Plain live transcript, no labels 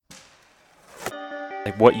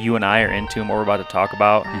like what you and I are into and what we're about to talk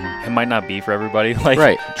about, it might not be for everybody. Like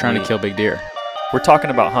Right, trying to kill big deer. We're talking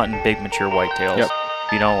about hunting big mature whitetails. Yep.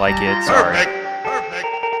 If you don't like it, sorry.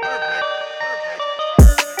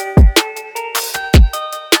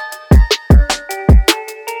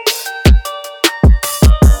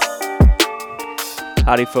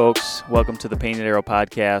 Howdy, folks. Welcome to the Painted Arrow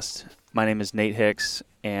Podcast. My name is Nate Hicks,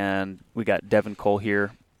 and we got Devin Cole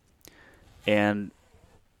here. And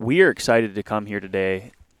we are excited to come here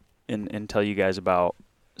today and tell you guys about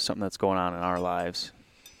something that's going on in our lives.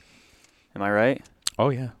 Am I right? Oh,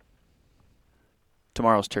 yeah.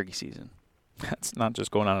 Tomorrow's turkey season. That's not just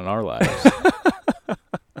going on in our lives.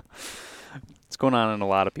 It's going on in a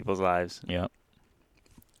lot of people's lives. Yeah.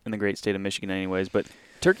 In the great state of Michigan anyways. But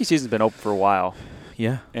turkey season's been open for a while.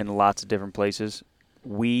 Yeah. In lots of different places.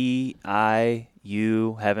 You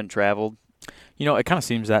haven't traveled. You know, it kind of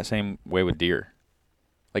seems that same way with deer.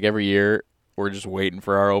 Like every year, we're just waiting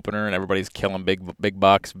for our opener, and everybody's killing big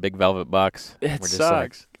bucks, big velvet bucks. It we're just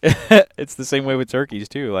sucks. Like, it's the same way with turkeys,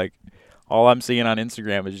 too. Like, all I'm seeing on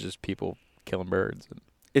Instagram is just people killing birds.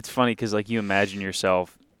 It's funny because, like, you imagine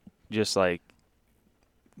yourself just, like,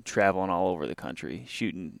 traveling all over the country,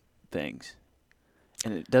 shooting things.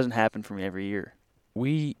 And it doesn't happen for me every year.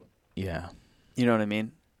 Yeah. You know what I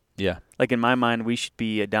mean? Yeah. Like, in my mind, we should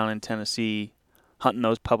be down in Tennessee hunting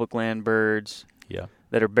those public land birds. Yeah.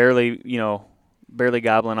 That are barely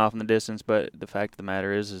gobbling off in the distance. But the fact of the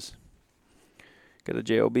matter is got a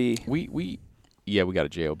JOB. We got a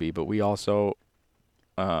JOB, but we also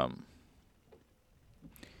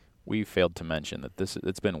we failed to mention that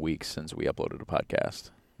it's been weeks since we uploaded a podcast.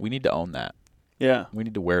 We need to own that. Yeah. We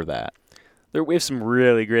need to wear that. We have some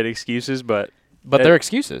really great excuses, but they're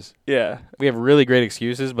excuses. Yeah. We have really great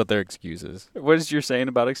excuses, but they're excuses. What is your saying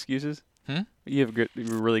about excuses? You have a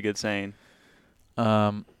really good saying.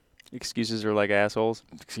 Excuses are like assholes.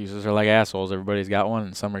 Excuses are like assholes. Everybody's got one,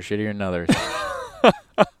 and some are shittier than others.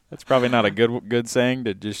 That's probably not a good saying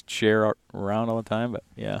to just share around all the time, but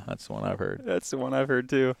yeah, that's the one I've heard. That's the one I've heard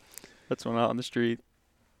too. That's one out on the street.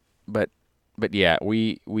 But yeah,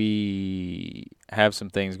 we have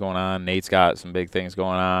some things going on. Nate's got some big things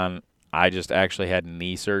going on. I just actually had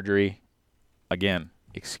knee surgery. Again,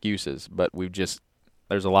 excuses, but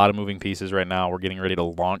there's a lot of moving pieces right now. We're getting ready to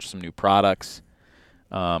launch some new products.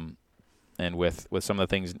 And with some of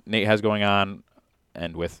the things Nate has going on,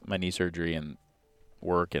 and with my knee surgery and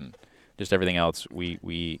work and just everything else,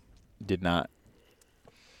 we did not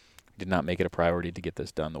make it a priority to get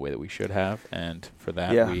this done the way that we should have, and for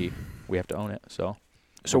that we have to own it. So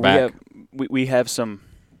we have some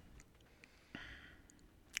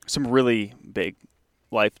really big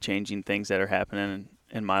life-changing things that are happening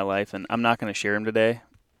in my life, and I'm not going to share them today.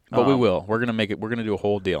 But we will. We're going to do a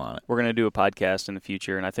whole deal on it. We're going to do a podcast in the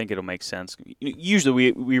future, and I think it'll make sense.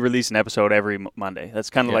 Usually we release an episode every Monday. That's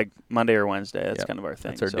kind of like Monday or Wednesday. That's kind of our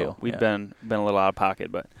thing. That's our deal. We've been a little out of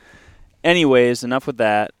pocket. But anyways, enough with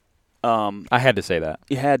that. I had to say that.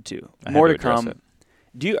 You had to. More to come.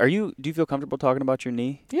 Do you feel comfortable talking about your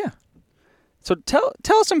knee? Yeah. So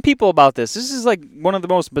tell some people about this. This is like one of the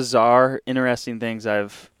most bizarre, interesting things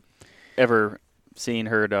I've ever seen,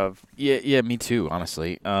 heard of. Yeah, me too,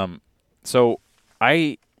 honestly. So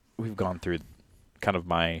we've gone through kind of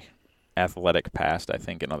my athletic past, I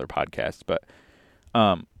think, in other podcasts, but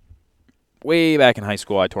way back in high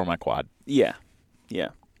school, I tore my quad. Yeah.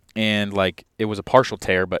 And like it was a partial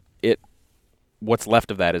tear, but what's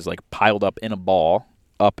left of that is like piled up in a ball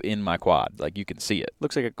up in my quad. Like you can see it.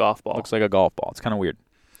 Looks like a golf ball. Looks like a golf ball. It's kind of weird.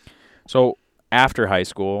 So after high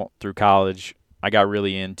school, through college, I got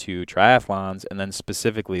really into triathlons, and then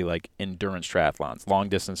specifically like endurance triathlons, long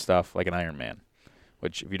distance stuff like an Ironman,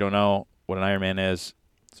 which if you don't know what an Ironman is,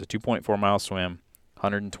 it's a 2.4 mile swim,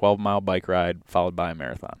 112 mile bike ride followed by a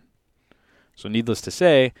marathon. So needless to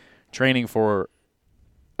say, training for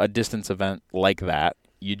a distance event like that,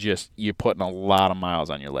 you're putting a lot of miles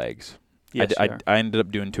on your legs. Yes, I ended up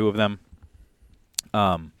doing 2 of them.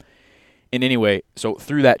 And anyway, so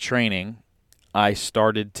through that training, I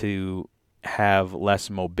started to have less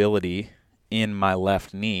mobility in my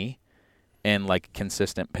left knee and like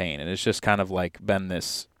consistent pain. And it's just kind of like been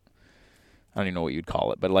this, I don't even know what you'd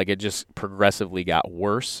call it, but like it just progressively got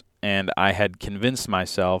worse. And I had convinced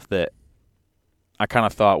myself that I kind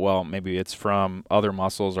of thought, well, maybe it's from other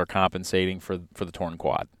muscles or compensating for the torn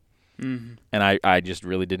quad. Mm-hmm. And I just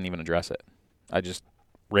really didn't even address it. I just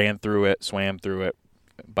ran through it, swam through it,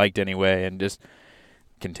 biked anyway, and just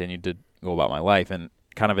continued to go about my life. And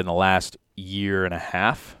kind of in the last year and a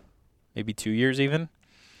half, maybe 2 years even,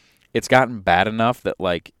 it's gotten bad enough that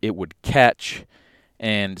like it would catch,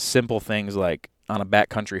 and simple things like on a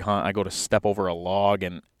backcountry hunt, I go to step over a log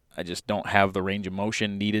and I just don't have the range of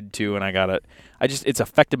motion needed to, and it's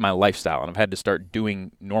affected my lifestyle, and I've had to start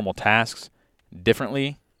doing normal tasks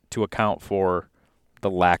differently to account for the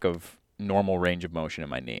lack of normal range of motion in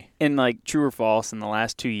my knee. And like, true or false, in the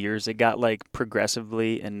last 2 years, it got like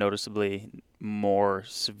progressively and noticeably more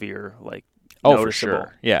severe, like noticeable. For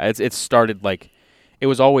sure. Yeah, it started like, it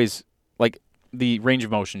was always like the range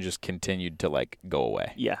of motion just continued to like go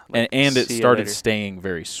away. Yeah. Like, and it started staying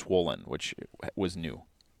very swollen, which was new.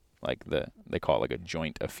 Like they call it like a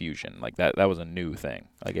joint effusion. Like that was a new thing.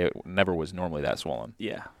 Like it never was normally that swollen.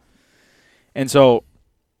 Yeah. And so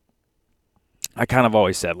I kind of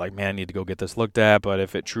always said, like, man, I need to go get this looked at, but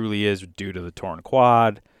if it truly is due to the torn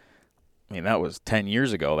quad, I mean, that was 10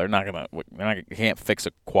 years ago. They can't fix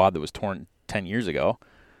a quad that was torn 10 years ago.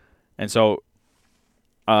 And so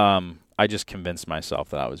I just convinced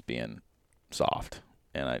myself that I was being soft,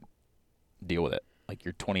 and I deal with it. Like,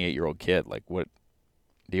 you're a 28-year-old kid. Like, what?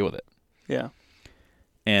 Deal with it. Yeah.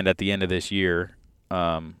 And at the end of this year,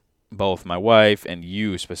 both my wife and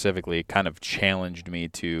you specifically kind of challenged me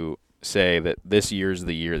to say that this year's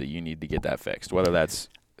the year that you need to get that fixed, whether that's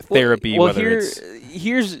therapy,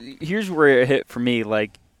 here's where it hit for me.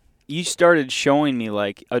 Like, you started showing me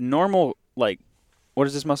like a normal, like, what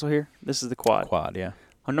is this muscle here? This is the quad. Quad, yeah.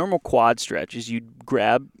 A normal quad stretch is you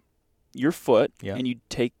grab your foot and you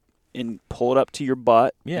take and pull it up to your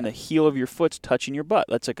butt, and the heel of your foot's touching your butt.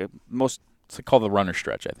 That's like it's called the runner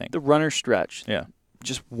stretch, I think. The runner stretch. Yeah.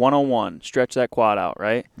 Just 101. Stretch that quad out,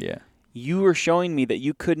 right? Yeah. You were showing me that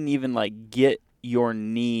you couldn't even like get your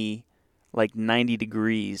knee like 90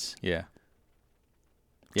 degrees. Yeah.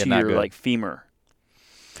 To your like femur.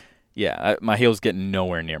 Yeah, my heel's getting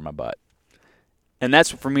nowhere near my butt. And that's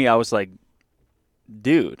for me. I was like,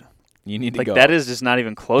 dude, you need to like go. That is just not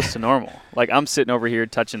even close to normal. Like, I'm sitting over here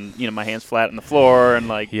touching, my hands flat on the floor and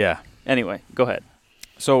like. Yeah. Anyway, go ahead.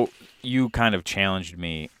 So you kind of challenged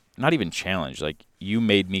me. Not even challenged. Like, you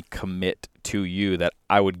made me commit to you that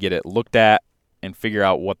I would get it looked at and figure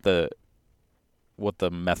out what the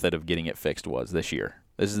method of getting it fixed was this year.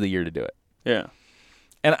 This is the year to do it. Yeah.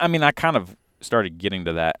 And I mean, I kind of started getting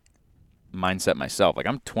to that mindset myself. Like,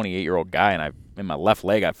 I'm a 28-year-old guy, and in my left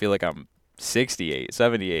leg, I feel like I'm 68,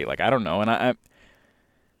 78. Like, I don't know. And I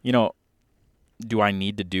do I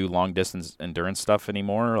need to do long distance endurance stuff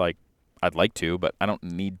anymore? Like, I'd like to, but I don't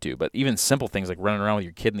need to. But even simple things like running around with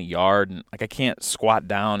your kid in the yard, and like, I can't squat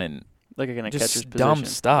down and like a catcher's just position. Dumb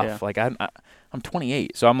stuff. Yeah. Like, I'm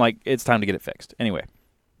 28, so I'm like, it's time to get it fixed. Anyway,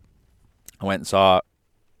 I went and saw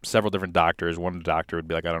several different doctors. One doctor would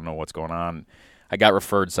be like, I don't know what's going on. I got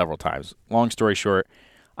referred several times. Long story short,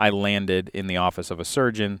 I landed in the office of a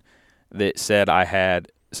surgeon that said I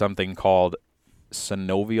had something called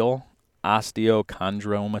synovial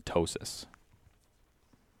osteochondromatosis.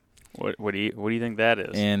 What do you think that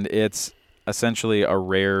is? And it's essentially a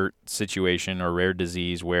rare situation or rare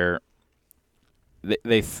disease where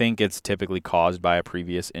they think it's typically caused by a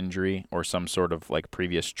previous injury or some sort of like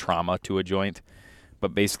previous trauma to a joint.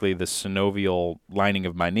 But basically the synovial lining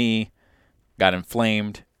of my knee got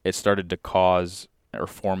inflamed. It started to cause or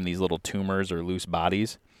form these little tumors or loose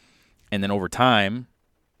bodies. And then over time,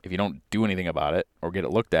 if you don't do anything about it or get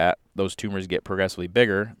it looked at, those tumors get progressively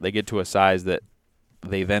bigger. They get to a size that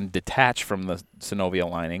they then detach from the synovial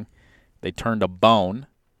lining. They turn to bone.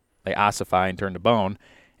 They ossify and turn to bone.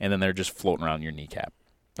 And then they're just floating around your kneecap.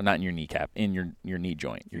 Well, not in your kneecap, in your knee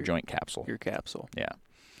joint, your joint capsule. Your capsule. Yeah.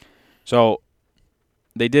 So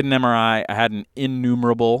they did an MRI. I had an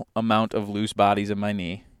innumerable amount of loose bodies in my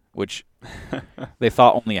knee, which they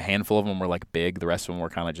thought only a handful of them were like big. The rest of them were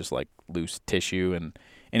kind of just like loose tissue. And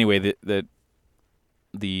anyway, the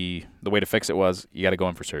way to fix it was you got to go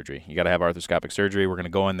in for surgery. You got to have arthroscopic surgery. We're going to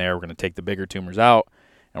go in there. We're going to take the bigger tumors out,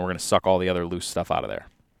 and we're going to suck all the other loose stuff out of there.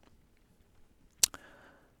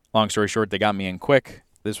 Long story short, they got me in quick.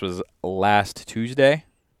 This was last Tuesday.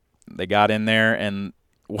 They got in there, and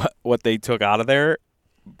what they took out of there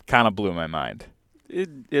kind of blew my mind.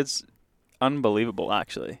 It's unbelievable,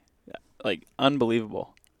 actually. Like,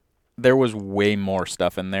 unbelievable. There was way more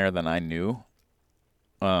stuff in there than I knew.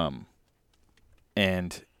 And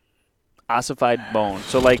ossified bone.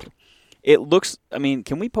 So, like, it looks, I mean,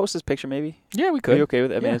 can we post this picture maybe? Yeah, we could. Are you okay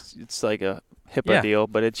with it? I mean, it's like a HIPAA deal,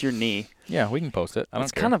 but it's your knee. Yeah, we can post it.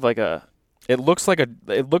 It's kind of like a... It looks,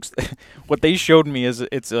 what they showed me is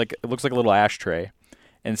it looks like a little ashtray,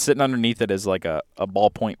 and sitting underneath it is like a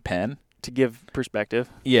ballpoint pen. To give perspective.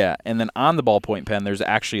 Yeah, and then on the ballpoint pen, there's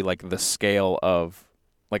actually like the scale of,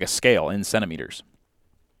 like a scale in centimeters.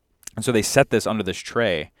 And so they set this under this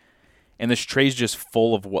tray, and this tray's just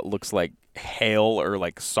full of what looks like hail or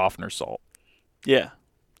like softener salt. Yeah.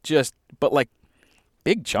 But like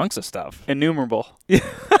big chunks of stuff. Innumerable.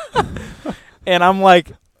 And I'm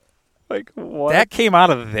like, what? that came out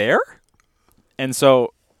of there? And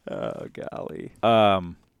so, Oh, golly.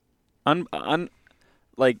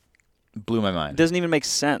 Like, blew my mind. it doesn't even make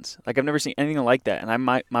sense. Like, I've never seen anything like that. And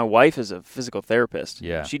my wife is a physical therapist.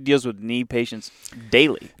 Yeah. She deals with knee patients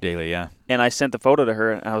daily. Daily, yeah. And I sent the photo to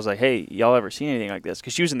her, and I was like, hey, y'all ever seen anything like this?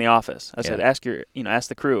 Because she was in the office. I said, ask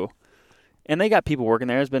the crew. And they got people working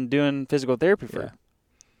there who's been doing physical therapy for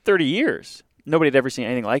 30 years. Nobody had ever seen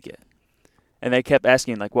anything like it. And they kept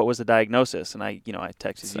asking, like, what was the diagnosis? And I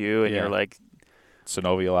texted you, and you're like,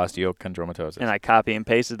 synovial osteochondromatosis. And I copy and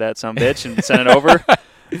pasted that some bitch and sent it over.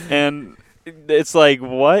 And it's like,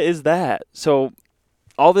 what is that? So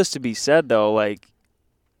all this to be said, though, like,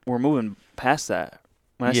 we're moving past that.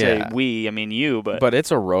 When I say we, I mean you, but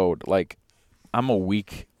it's a road. Like, I'm a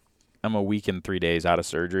week and 3 days out of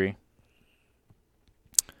surgery.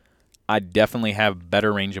 I definitely have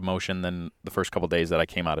better range of motion than the first couple of days that I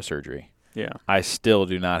came out of surgery. Yeah. I still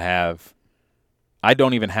do not have – I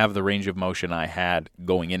don't even have the range of motion I had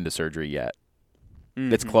going into surgery yet.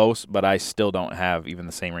 Mm-hmm. It's close, but I still don't have even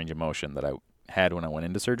the same range of motion that I had when I went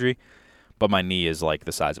into surgery. But my knee is like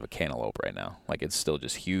the size of a cantaloupe right now. Like, it's still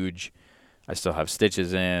just huge. I still have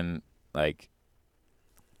stitches in. Like,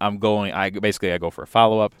 I go for a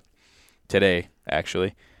follow-up today,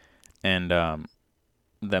 actually. And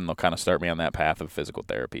then they'll kind of start me on that path of physical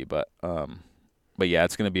therapy. But yeah,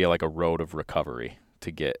 it's going to be like a road of recovery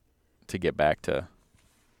to get back to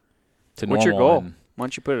normal. What's your goal? Why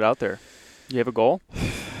don't you put it out there? You have a goal?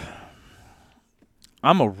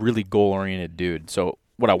 I'm a really goal-oriented dude. So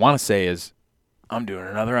what I want to say is I'm doing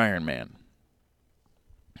another Ironman.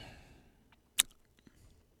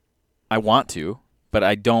 I want to, but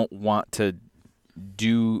I don't want to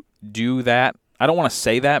do that. I don't want to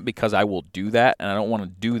say that because I will do that, and I don't want to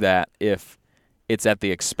do that if it's at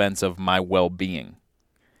the expense of my well-being.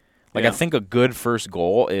 Like, I think a good first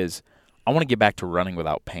goal is I want to get back to running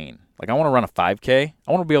without pain. Like, I want to run a 5K.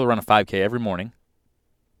 I want to be able to run a 5K every morning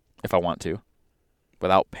if I want to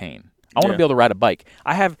without pain. I want to be able to ride a bike.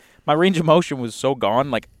 My range of motion was so gone.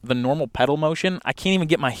 Like, the normal pedal motion, I can't even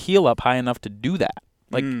get my heel up high enough to do that.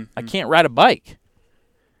 Like, I can't ride a bike.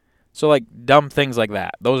 So, like, dumb things like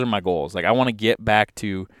that. Those are my goals. Like, I want to get back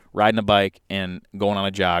to riding a bike and going on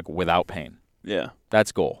a jog without pain. Yeah.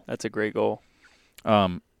 That's goal. That's a great goal.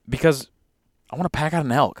 Because I want to pack out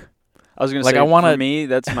an elk. I was going to say, for me,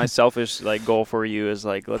 that's my selfish goal for you is,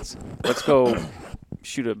 like, let's go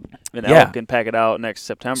shoot an elk and pack it out next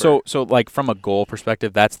September. So like, from a goal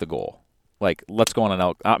perspective, that's the goal. Like, let's go on an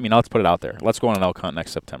elk. I mean, let's put it out there. Let's go on an elk hunt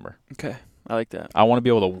next September. Okay. I like that. I want to be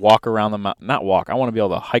able to walk around the mountain. Not walk. I want to be able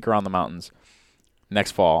to hike around the mountains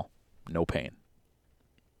next fall. No pain.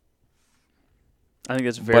 I think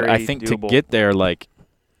that's very But I think doable. to get there, like,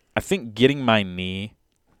 I think getting my knee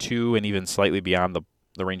to and even slightly beyond the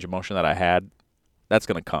range of motion that I had, that's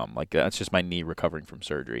going to come. Like, that's just my knee recovering from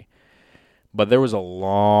surgery. But there was a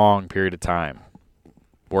long period of time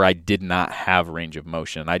where I did not have range of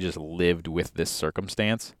motion. I just lived with this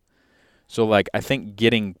circumstance. So, like, I think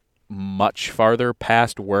getting much farther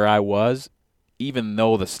past where I was, even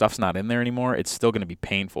though the stuff's not in there anymore, it's still going to be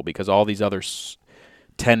painful because all these other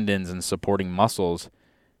tendons and supporting muscles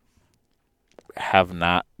have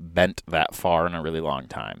not bent that far in a really long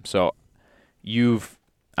time. So you've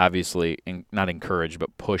obviously not encouraged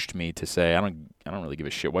but pushed me to say I don't really give a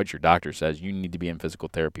shit what your doctor says. You need to be in physical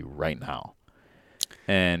therapy right now.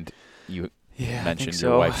 And you mentioned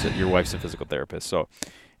your wife's a physical therapist. So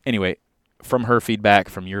anyway, from her feedback,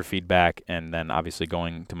 from your feedback, and then obviously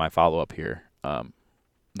going to my follow-up here,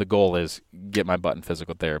 the goal is get my butt in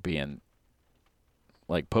physical therapy and,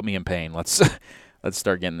 like, put me in pain. Let's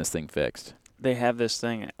start getting this thing fixed. They have this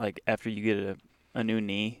thing, like, after you get a new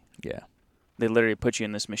knee. Yeah. They literally put you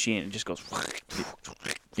in this machine and it just goes.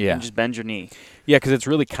 Yeah. And just bend your knee. Yeah, because it's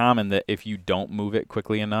really common that if you don't move it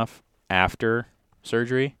quickly enough after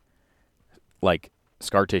surgery, like,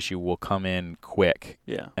 scar tissue will come in quick.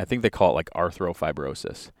 Yeah. I think they call it, like,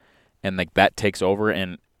 arthrofibrosis. And, like, that takes over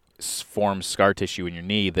and forms scar tissue in your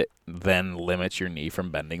knee that then limits your knee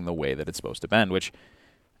from bending the way that it's supposed to bend, which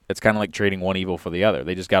it's kind of like trading one evil for the other.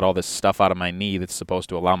 They just got all this stuff out of my knee that's supposed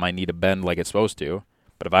to allow my knee to bend like it's supposed to.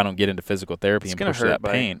 But if I don't get into physical therapy and push that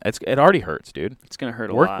pain, it already hurts, dude. It's going to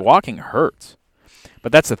hurt a lot. Walking hurts.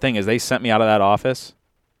 But that's the thing is they sent me out of that office.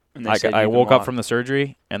 And I woke up from the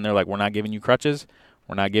surgery, and they're like, we're not giving you crutches.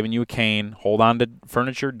 We're not giving you a cane. Hold on to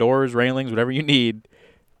furniture, doors, railings, whatever you need.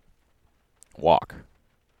 Walk.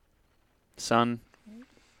 Son,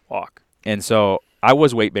 walk. And so I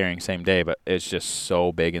was weight bearing same day, but it's just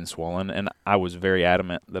so big and swollen. And I was very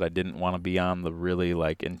adamant that I didn't want to be on the really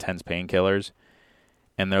like intense painkillers.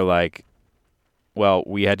 And they're like, well,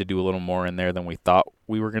 we had to do a little more in there than we thought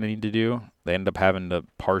we were going to need to do. They ended up having to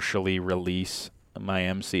partially release my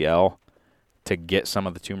MCL to get some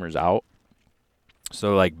of the tumors out.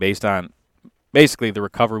 So like basically the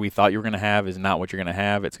recovery we thought you were going to have is not what you're going to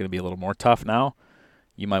have. It's going to be a little more tough now.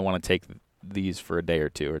 You might want to take these for a day or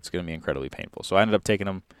two, or it's going to be incredibly painful. So I ended up taking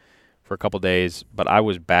them for a couple days, but I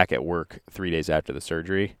was back at work 3 days after the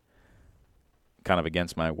surgery, kind of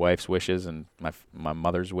against my wife's wishes and my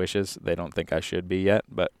mother's wishes. They don't think I should be yet,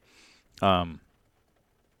 but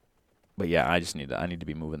yeah, I need to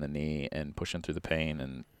be moving the knee and pushing through the pain,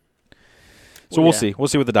 and so we'll see. We'll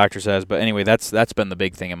see what the doctor says. But anyway, that's been the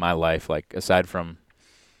big thing in my life. Like aside from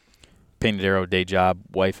Painted Arrow, day job,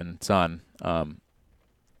 wife and son,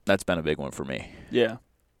 that's been a big one for me. Yeah.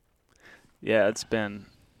 Yeah, it's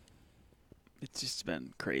just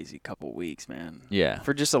been crazy couple weeks, man. Yeah.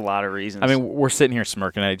 For just a lot of reasons. I mean, we're sitting here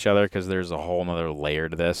smirking at each other because there's a whole other layer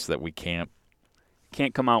to this that we can't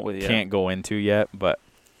come out with yet. Can't go into yet, but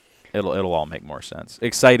it'll all make more sense.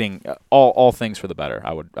 Exciting, all things for the better.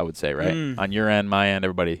 I would say, right? On your end, my end,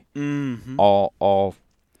 everybody, all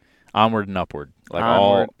onward and upward. Like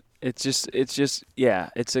onward. It's just yeah,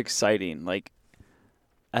 it's exciting. Like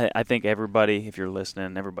I think everybody, if you're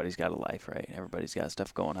listening, everybody's got a life, right? Everybody's got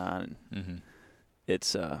stuff going on, and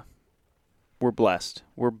it's we're blessed.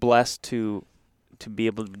 We're blessed to be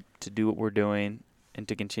able to do what we're doing and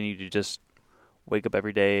to continue to just wake up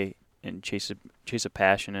every day and chase a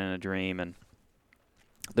passion and a dream, and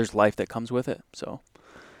there's life that comes with it. So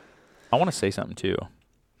I want to say something too.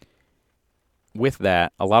 With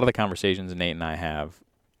that, a lot of the conversations Nate and I have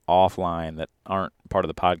offline that aren't part of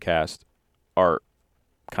the podcast are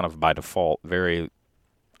kind of by default very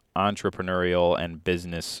entrepreneurial and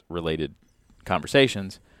business related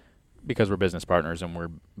conversations because we're business partners and we're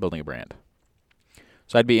building a brand.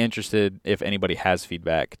 So I'd be interested if anybody has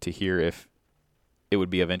feedback to hear if it would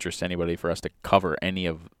be of interest to anybody for us to cover any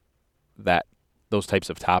of those types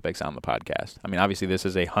of topics on the podcast. I mean, obviously this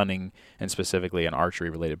is a hunting and specifically an archery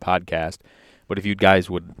related podcast, but if you guys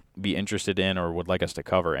would be interested in or would like us to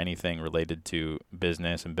cover anything related to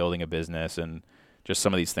business and building a business and just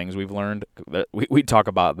some of these things we've learned, we talk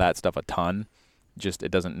about that stuff a ton. Just it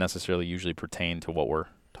doesn't necessarily usually pertain to what we're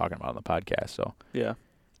talking about on the podcast. So yeah,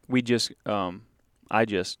 we just I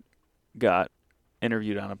just got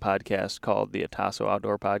interviewed on a podcast called the Atasso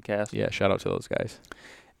Outdoor Podcast. Yeah, shout out to those guys.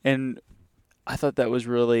 And I thought that was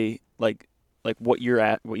really like what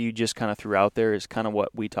you just kind of threw out there is kind of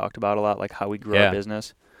what we talked about a lot, like how we grew our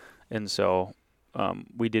business. And so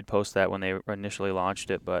we did post that when they initially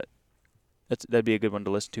launched it, but that'd be a good one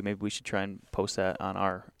to listen to. Maybe we should try and post that on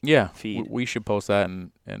our feed. We should post that,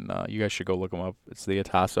 and you guys should go look them up. It's the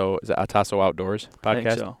Atasso. Is it Atasso Outdoors podcast? I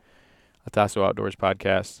think so. Atasso Outdoors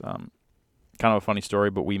podcast. Kind of a funny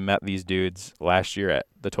story, but we met these dudes last year at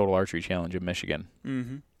the Total Archery Challenge in Michigan.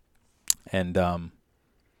 Mm-hmm. And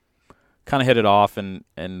kind of hit it off, and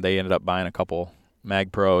they ended up buying a couple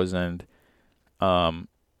Mag Pros, and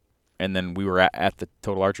then we were at the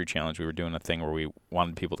Total Archery Challenge. We were doing a thing where we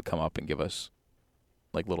wanted people to come up and give us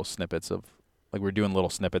like little snippets of, like we're doing little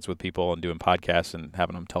snippets with people and doing podcasts and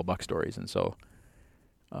having them tell buck stories. And so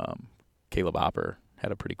Caleb Hopper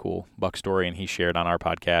had a pretty cool buck story, and he shared on our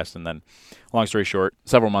podcast. And then, long story short,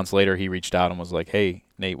 several months later, he reached out and was like, "Hey,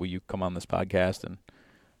 Nate, will you come on this podcast and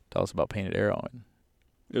tell us about Painted Arrow?" And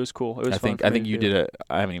it was cool. It was fun. I think you did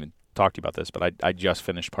I haven't even talked to you about this, but I just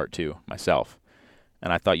finished part 2 myself.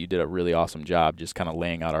 And I thought you did a really awesome job just kind of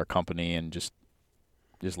laying out our company and just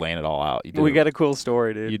laying it all out. We got a cool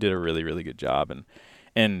story, dude. You did a really, really good job.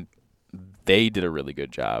 And they did a really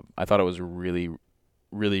good job. I thought it was a really,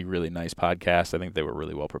 really, really nice podcast. I think they were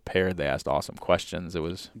really well prepared. They asked awesome questions. It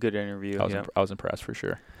was good interview. I was impressed for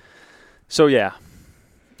sure. So, yeah,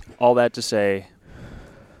 all that to say,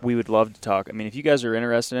 we would love to talk. I mean, if you guys are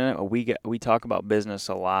interested in it, we talk about business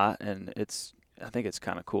a lot, and I think it's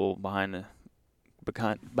kind of cool behind the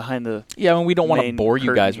yeah, I mean, we don't want to bore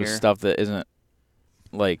you guys here with stuff that isn't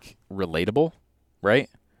like relatable, right?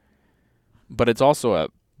 But it's also a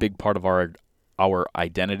big part of our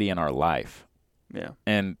identity and our life. Yeah.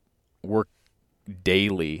 And we're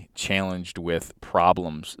daily challenged with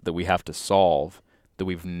problems that we have to solve that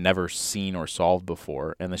we've never seen or solved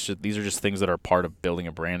before. And these are just things that are part of building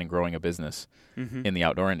a brand and growing a business in the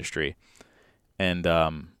outdoor industry. And I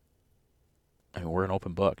mean, we're an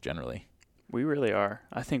open book generally. We really are.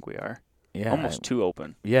 I think we are. Yeah. Almost too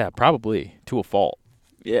open. Yeah, probably to a fault.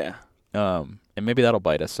 Yeah. And maybe that'll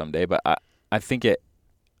bite us someday, but I think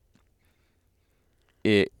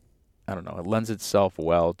I don't know, it lends itself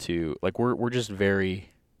well to, like, we're just very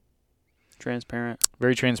transparent,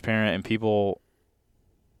 and people,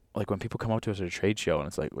 like, when people come up to us at a trade show and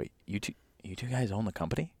it's like, wait, you two guys own the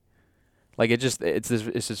company? Like, it's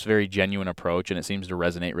this very genuine approach, and it seems to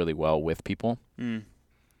resonate really well with people.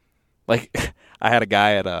 Like, I had a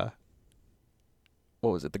guy at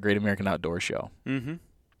the Great American Outdoor Show. Mm-hmm.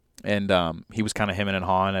 And he was kind of hemming and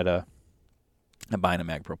hawing at buying a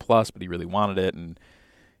Mag Pro Plus, but he really wanted it, and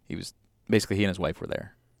he and his wife were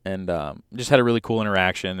there. And just had a really cool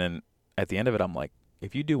interaction, and at the end of it, I'm like,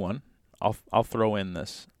 if you do one, I'll throw in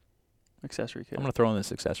this accessory kit. I'm going to throw in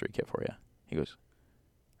this accessory kit for you. He goes,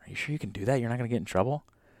 are you sure you can do that? You're not going to get in trouble?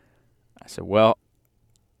 I said, well,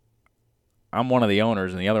 I'm one of the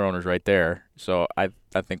owners, and the other owner's right there, so I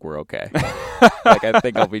think we're okay. Like, I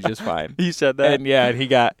think I'll be just fine. You said that? And yeah, and he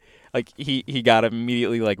got, like, he got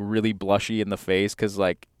immediately, like, really blushy in the face, because,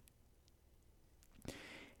 like,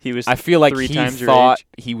 I feel like he thought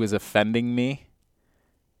he was offending me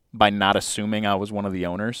by not assuming I was one of the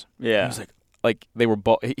owners. Yeah. He was like they were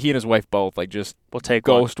both, he and his wife both, like, just take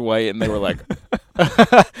ghost white, and they were like,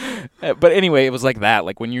 but anyway, it was like that.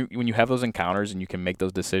 Like, when you have those encounters and you can make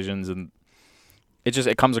those decisions, and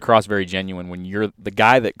it comes across very genuine when you're the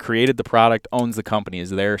guy that created the product, owns the company,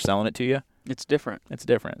 is there selling it to you. It's different. It's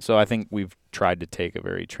different. So I think we've tried to take a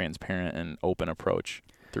very transparent and open approach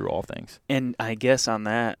through all things. And I guess on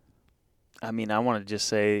that, I mean, I want to just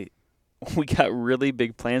say we got really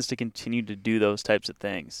big plans to continue to do those types of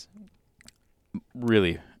things.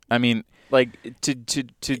 Really. I mean, like, to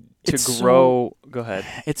grow. Go ahead.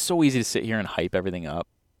 It's so easy to sit here and hype everything up.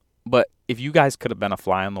 But if you guys could have been a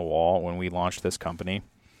fly on the wall when we launched this company,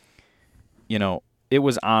 you know, it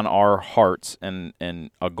was on our hearts and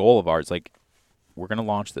a goal of ours, like, we're going to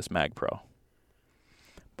launch this Mag Pro.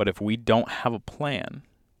 But if we don't have a plan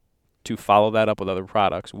to follow that up with other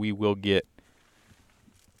products, we will get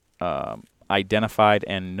identified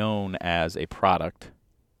and known as a product,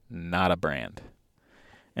 not a brand.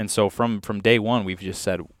 And so from day one, we've just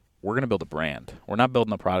said, we're going to build a brand. We're not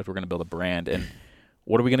building a product, we're going to build a brand. And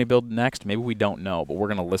what are we going to build next? Maybe we don't know, but we're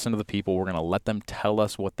going to listen to the people. We're going to let them tell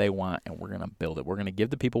us what they want, and we're going to build it. We're going to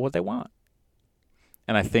give the people what they want.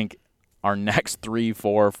 And I think our next 3,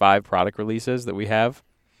 4, 5 product releases that we have,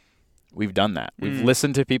 we've done that. We've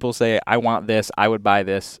listened to people say, I want this, I would buy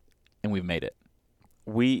this, and we've made it.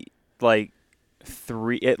 We, like,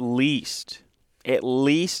 at least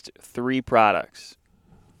 3 products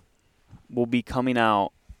will be coming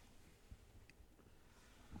out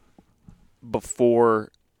before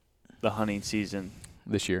the hunting season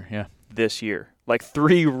this year. Yeah, this year, like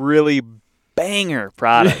 3 really banger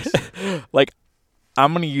products. Like,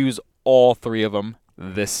 I'm gonna use all 3 of them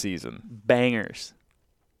this season. Bangers.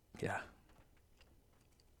 Yeah,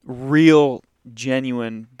 real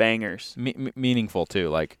genuine bangers. Meaningful too,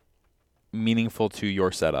 like meaningful to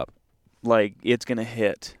your setup. Like, it's gonna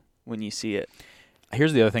hit when you see it.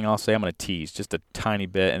 Here's the other thing I'll say. I'm gonna tease just a tiny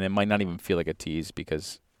bit, and it might not even feel like a tease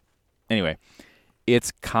because. Anyway,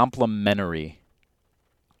 it's complementary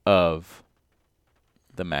of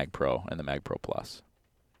the Mag Pro and the Mag Pro Plus.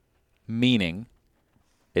 Meaning,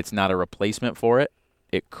 it's not a replacement for it.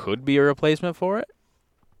 It could be a replacement for it.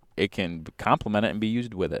 It can complement it and be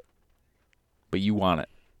used with it. But you want it.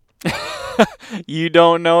 You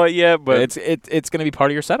don't know it yet, but it's going to be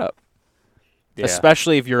part of your setup. Yeah.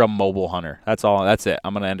 Especially if you're a mobile hunter. That's all. That's it.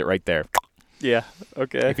 I'm going to end it right there. Yeah.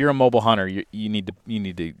 Okay. If you're a mobile hunter, you need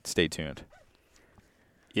to stay tuned.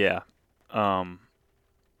 Yeah. Yeah.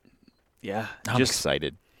 I'm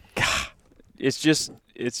excited. It's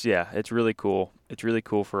really cool. It's really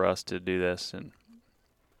cool for us to do this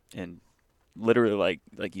and literally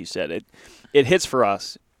like you said, it hits for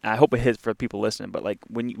us. I hope it hits for people listening, but like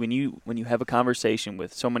when you have a conversation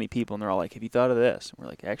with so many people and they're all like, "Have you thought of this?" And we're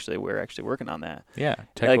like, we're actually working on that. Yeah,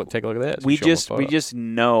 take a look at this. We just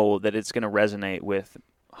know that it's going to resonate with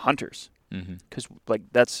hunters because like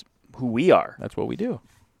that's who we are. That's what we do.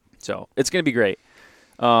 So it's going to be great.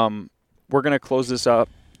 We're going to close this up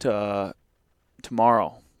to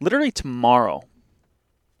tomorrow. Literally tomorrow.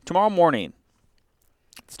 Tomorrow morning.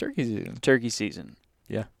 It's turkey season. Turkey season.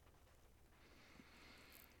 Yeah.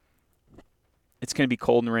 It's going to be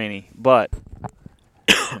cold and rainy, but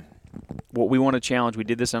what we want to challenge, we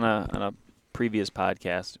did this on a previous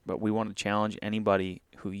podcast, but we want to challenge anybody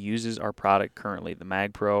who uses our product currently, the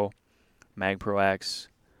Mag Pro, Mag Pro X,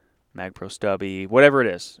 Mag Pro Stubby, whatever it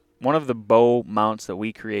is, one of the bow mounts that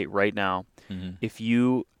we create right now, if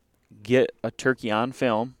you get a turkey on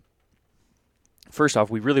film, first off,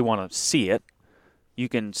 we really want to see it. You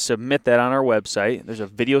can submit that on our website. There's a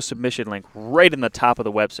video submission link right in the top of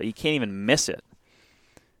the website. You can't even miss it.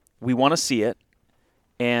 we want to see it.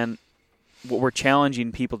 And what we're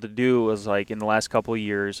challenging people to do is, like, in the last couple of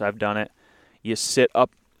years, I've done it. You sit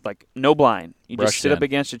up, like, no blind. You just sit up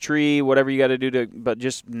against a tree, whatever you got to do but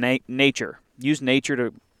just nature. Use nature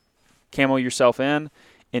to camo yourself in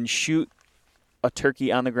and shoot a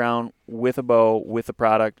turkey on the ground with a bow, with a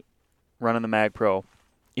product, running the Mag Pro.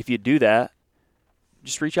 If you do that,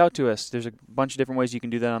 just reach out to us. There's a bunch of different ways you can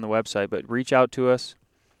do that on the website, but reach out to us,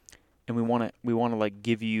 and we want to like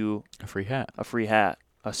give you a free hat,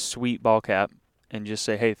 a sweet ball cap, and just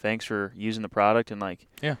say, hey, thanks for using the product, and like,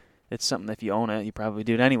 yeah, it's something that if you own it, you probably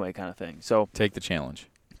do it anyway, kind of thing. So take the challenge.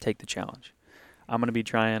 I'm gonna be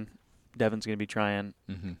trying. Devin's gonna be trying.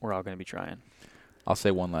 Mm-hmm. We're all gonna be trying. I'll say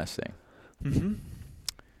one last thing. Mm-hmm.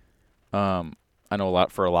 I know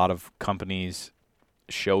for a lot of companies,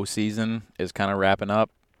 show season is kind of wrapping up.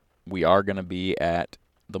 We are going to be at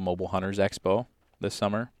the Mobile Hunters Expo this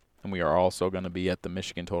summer, and we are also going to be at the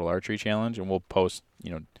Michigan Total Archery Challenge, and we'll post,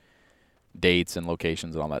 dates and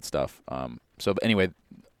locations and all that stuff. So anyway,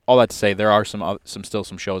 all that to say, there are some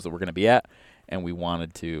shows that we're going to be at, and we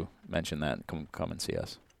wanted to mention that and come and see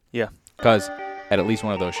us. Yeah. Because at least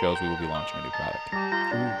one of those shows, we will be launching a new product.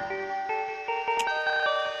 Ooh.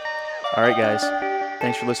 All right, guys.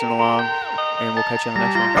 Thanks for listening along, and we'll catch you on the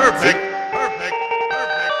next one. Perfect.